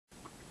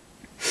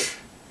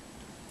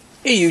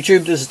Hey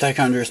YouTube, this is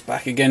Tychondrus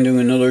back again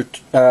doing another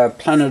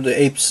Planet of the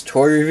Apes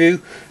toy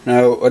review.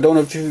 Now, I don't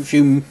have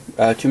too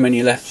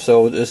many left,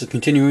 so this is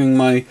continuing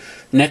my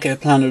Neca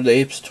Planet of the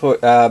Apes toy,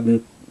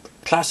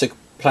 classic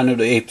Planet of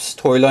the Apes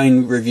toy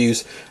line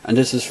reviews, and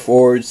this is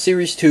for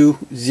Series 2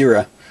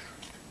 Zira.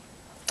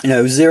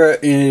 Now, Zira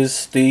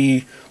is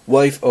the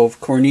wife of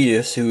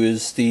Cornelius, who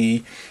is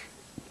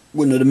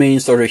one of the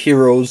main sort of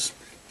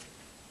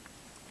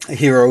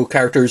hero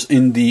characters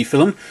in the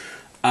film,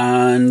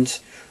 and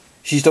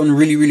she's done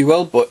really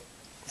well, but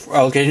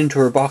I'll get into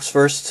her box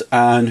first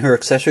and her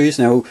accessories.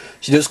 Now,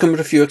 she does come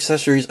with a few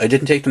accessories. I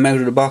didn't take them out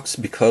of the box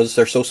because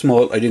they're so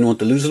small I didn't want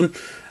to lose them,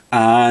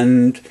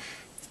 and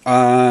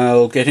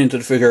I'll get into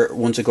the figure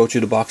once I go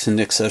through the box and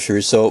the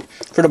accessories. So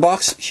for the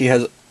box, she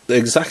has the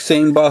exact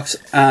same box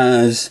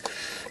as,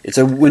 it's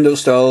a window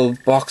style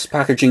box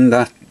packaging,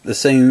 that the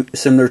same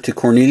similar to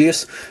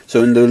Cornelius.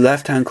 So in the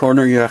left hand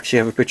corner you actually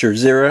have a picture of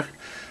Zira.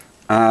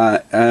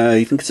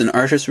 I think it's an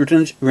artist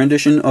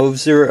rendition of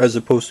Zira, as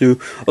opposed to,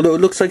 although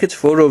it looks like it's a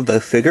photo of the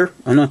figure.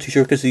 I'm not too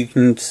sure because you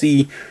can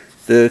see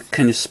the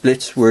kind of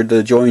splits where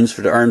the joins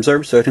for the arms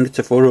are, so I think it's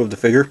a photo of the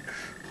figure.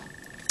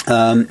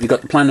 You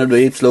got the Planet of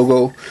the Apes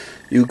logo,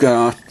 you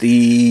got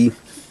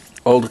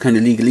all the kind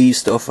of legalese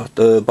stuff at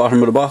the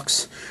bottom of the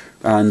box,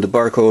 and the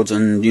barcodes,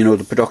 and you know,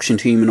 the production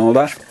team and all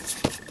that.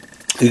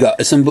 You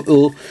got a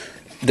symbol,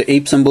 the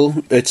ape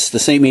symbol. It's the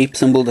same ape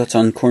symbol that's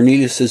on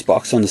Cornelius's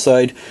box on the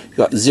side. You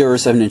got Zira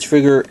 7-inch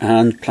figure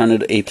and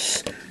Planet of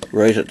Apes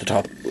right at the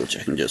top, which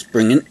I can just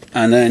bring in.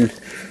 And then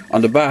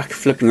on the back,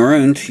 flipping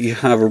around, you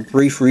have a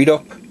brief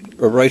write-up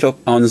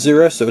on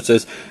Zira. So it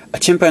says, a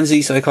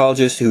chimpanzee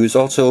psychologist who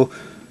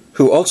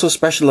also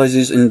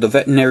specializes in the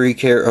veterinary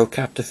care of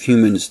captive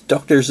humans.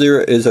 Dr.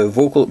 Zira is a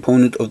vocal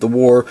opponent of the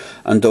war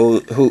and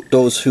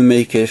those who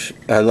make it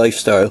a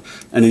lifestyle,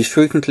 and is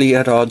frequently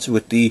at odds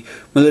with the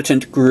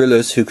militant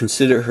guerrillas who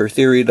consider her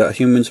theory that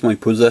humans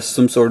might possess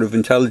some sort of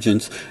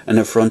intelligence an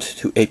affront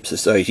to ape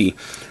society.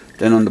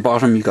 Then on the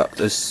bottom you got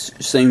this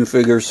same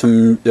figures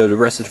from the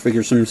rest of the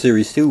figures from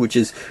Series 2, which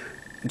is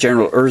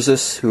General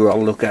Ursus, who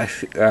I'll look at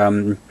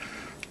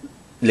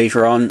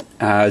later on,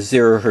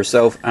 Zira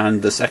herself,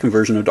 and the second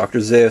version of Dr.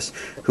 Zeus,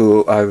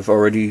 who I've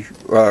already,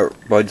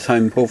 by the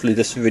time hopefully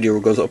this video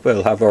goes up,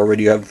 I'll have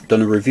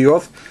done a review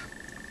of.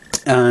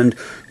 And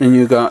then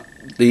you got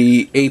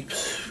the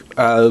Apes,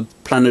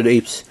 Planet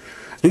Apes.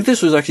 I think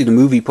this was actually the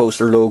movie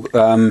poster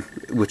logo,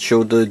 which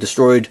showed the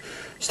destroyed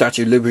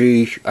Statue of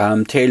Liberty,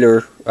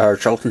 Taylor,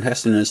 Charlton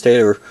Heston as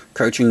Taylor,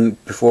 crouching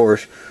before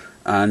it,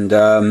 and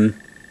the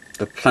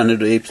Planet of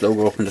the Apes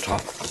logo up in the top.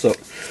 So,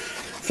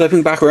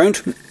 flipping back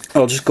around,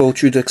 I'll just go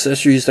through the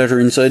accessories that are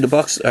inside the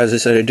box. As I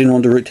said, I didn't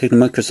want to take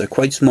them out because they're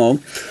quite small.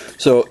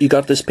 So you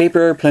got this paper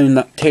airplane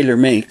that Taylor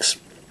makes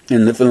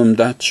in the film.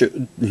 That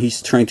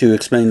he's trying to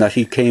explain that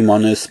he came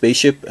on a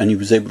spaceship and he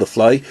was able to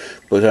fly,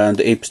 but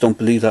the apes don't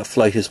believe that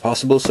flight is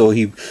possible. So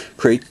he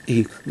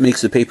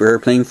makes the paper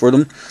airplane for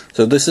them.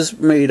 So this is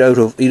made out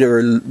of either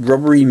a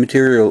rubbery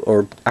material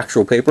or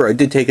actual paper. I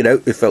did take it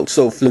out. It felt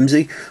so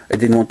flimsy. I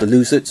didn't want to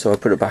lose it, so I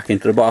put it back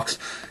into the box.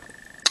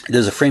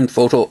 There's a framed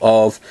photo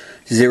of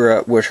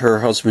Zira with her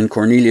husband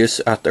Cornelius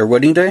at their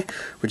wedding day,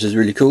 which is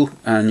really cool,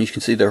 and you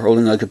can see they're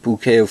holding like a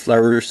bouquet of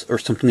flowers or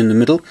something in the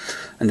middle.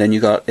 And then you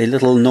got a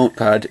little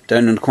notepad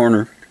down in the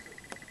corner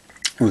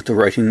with the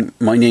writing,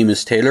 "My name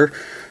is Taylor."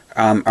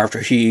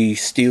 After she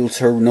steals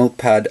her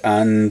notepad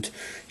and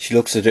she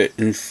looks at it,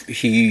 and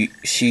she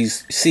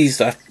sees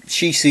that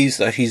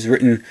he's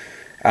written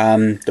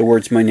the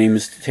words "My name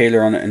is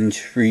Taylor" on it, and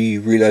she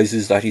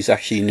realizes that he's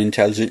actually an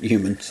intelligent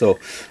human. So,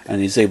 and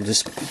he's able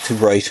to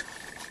write.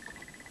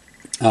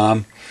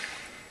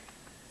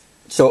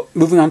 So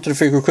moving on to the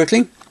figure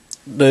quickly,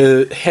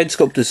 the head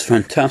sculpt is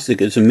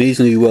fantastic. It's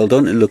amazingly well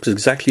done. It looks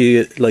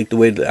exactly like the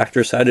way the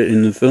actress had it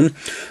in the film,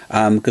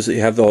 because you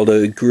have all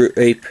the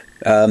ape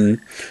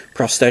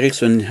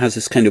prosthetics, and it has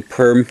this kind of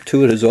perm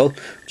to it as well,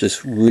 which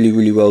is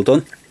really well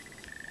done.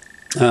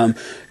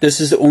 This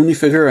is the only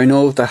figure I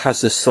know that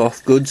has this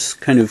soft goods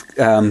kind of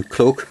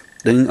cloak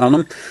thing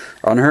on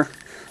her.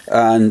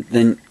 And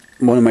then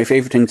one of my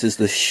favourite things is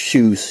the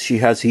shoes. She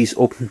has these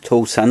open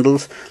toe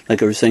sandals,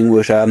 like I was saying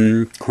with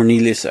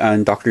Cornelius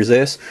and Dr.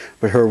 Zeus,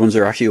 but her ones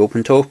are actually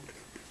open toe.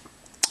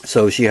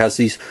 So she has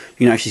these,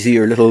 you can actually see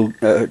her little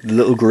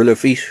gorilla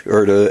feet,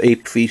 or the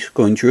ape feet,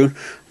 going through,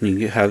 and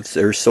you have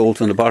their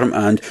soles on the bottom.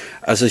 And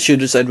as I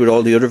should have said with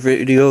all the other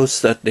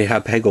videos, that they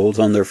have peg holes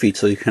on their feet,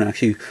 so you can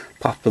actually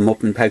pop them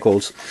up in peg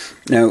holes.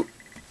 Now,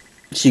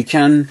 she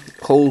can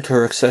hold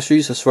her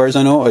accessories as far as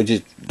I know. I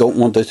just don't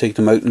want to take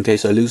them out in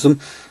case I lose them.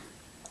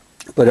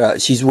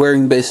 But she's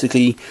wearing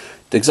basically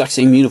the exact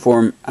same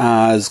uniform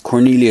as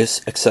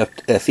Cornelius,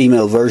 except a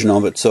female version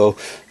of it. So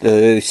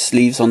the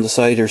sleeves on the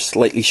side are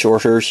slightly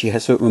shorter. She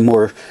has a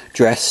more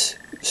dress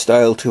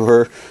style to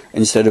her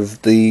instead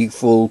of the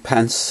full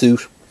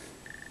pantsuit.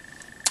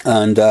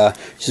 And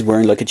she's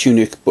wearing like a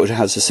tunic, but it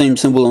has the same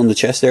symbol on the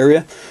chest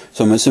area.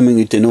 So I'm assuming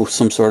it denotes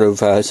some sort of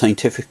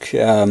scientific,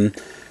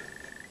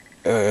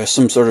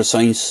 some sort of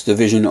science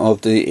division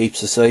of the Ape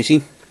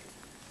Society.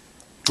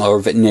 or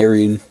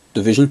veterinarian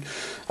division.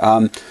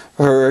 Her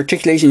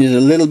articulation is a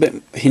little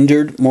bit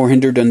hindered, more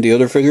hindered than the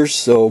other figures,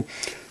 so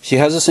she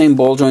has the same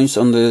ball joints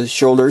on the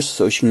shoulders,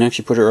 so she can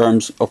actually put her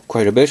arms up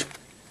quite a bit.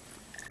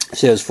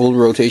 She has full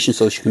rotation,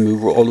 so she can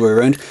move all the way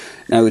around.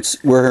 Now,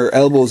 it's where her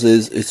elbows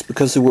is, it's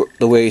because of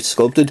the way it's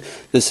sculpted.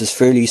 This is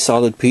fairly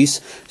solid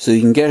piece, so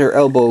you can get her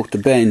elbow to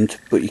bend,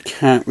 but you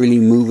can't really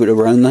move it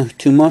around that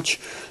too much.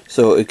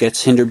 So it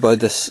gets hindered by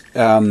this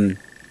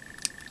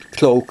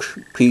cloak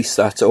piece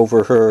that's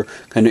over her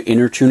kind of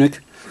inner tunic.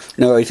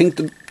 Now, I think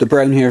the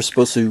brown hair is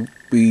supposed to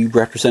be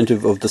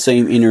representative of the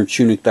same inner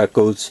tunic that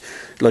goes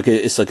like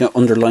it's like an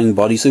underlying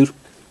bodysuit.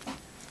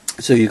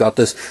 So you got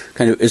this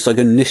kind of, it's like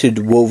a knitted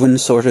woven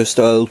sort of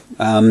style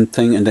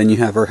thing, and then you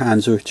have her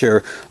hands which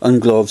are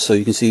ungloved, so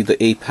you can see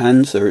the ape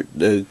hands, or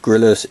the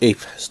gorilla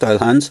ape style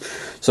hands.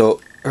 So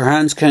her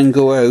hands can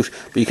go out,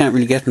 but you can't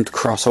really get them to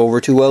cross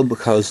over too well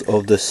because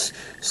of this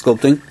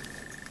sculpting.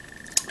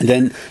 And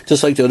then,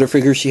 just like the other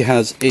figure, she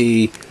has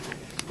a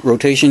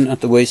rotation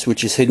at the waist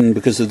which is hidden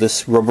because of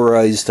this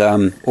rubberized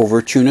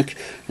over tunic,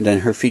 and then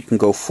her feet can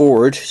go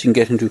forward. She can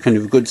get into kind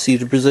of a good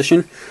seated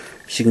position.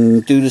 She can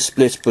do the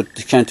splits, but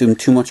you can't do them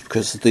too much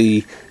because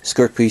the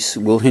skirt piece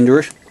will hinder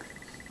it.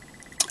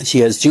 She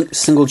has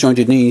single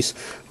jointed knees,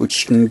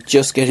 which can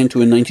just get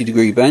into a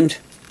 90-degree bend.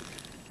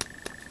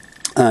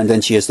 And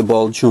then she has the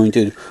ball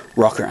jointed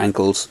rocker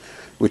ankles,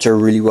 which are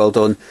really well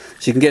done.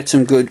 She can get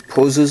some good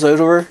poses out of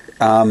her.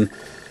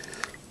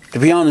 To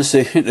be honest,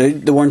 they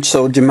weren't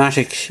so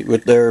dramatic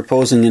with their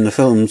posing in the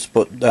films,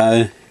 but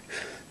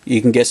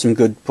you can get some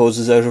good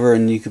poses out of her,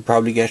 and you could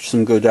probably get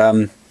some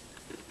good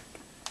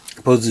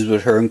poses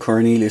with her and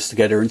Cornelius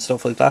together and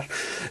stuff like that.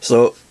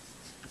 So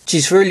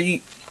she's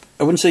fairly,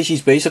 I wouldn't say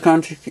she's basic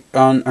on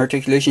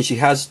articulation. She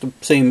has the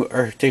same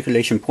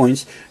articulation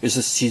points. It's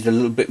just she's a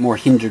little bit more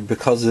hindered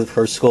because of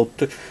her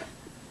sculpt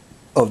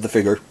of the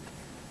figure.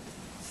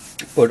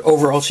 But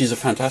overall, she's a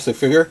fantastic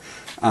figure.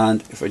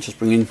 And if I just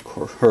bring in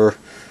her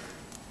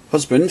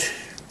husband,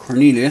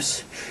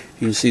 Cornelius,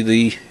 you can see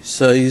the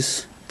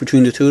size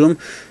between the two of them.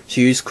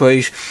 She is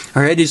quite,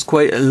 her head is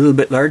quite a little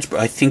bit large, but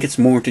I think it's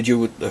more to do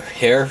with the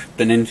hair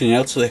than anything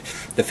else. So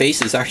the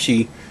face is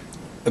actually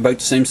about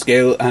the same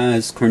scale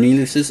as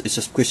Cornelius's. It's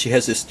just because she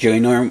has this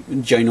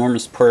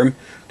ginormous perm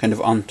kind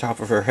of on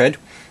top of her head.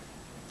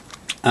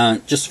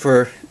 Just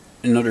for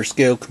another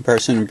scale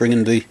comparison, I'm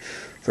bringing the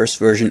first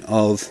version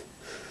of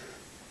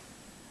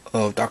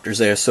Dr.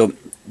 Zaya. So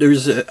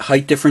there's a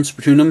height difference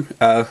between them.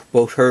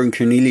 Both her and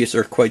Cornelius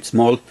are quite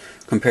small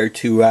compared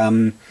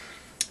to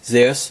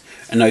Zeus,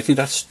 and I think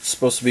that's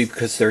supposed to be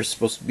because they're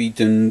supposed to be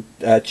doing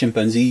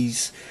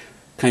chimpanzees,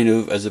 kind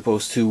of, as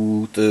opposed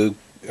to the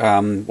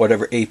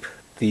whatever ape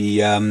the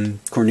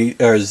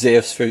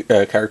Zeus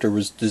character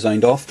was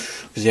designed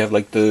off. Because you have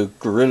like the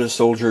gorilla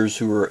soldiers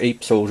who are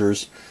ape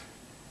soldiers,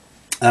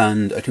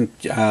 and I think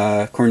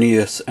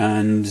Cornelius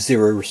and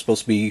Zira were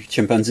supposed to be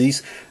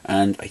chimpanzees,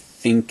 and I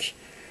think,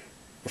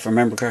 if I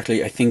remember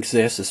correctly, I think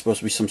Zeus is supposed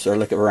to be some sort of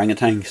like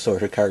orangutan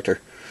sort of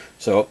character.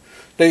 So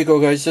there you go,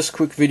 guys, just a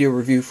quick video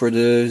review for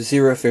the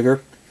Zira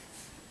figure.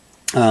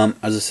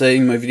 As I say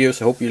in my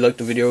videos, I hope you liked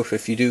the video.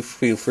 If you do,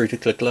 feel free to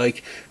click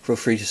like, feel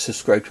free to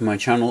subscribe to my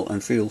channel,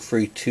 and feel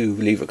free to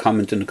leave a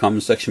comment in the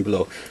comment section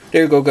below.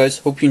 There you go, guys,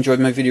 hope you enjoyed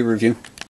my video review.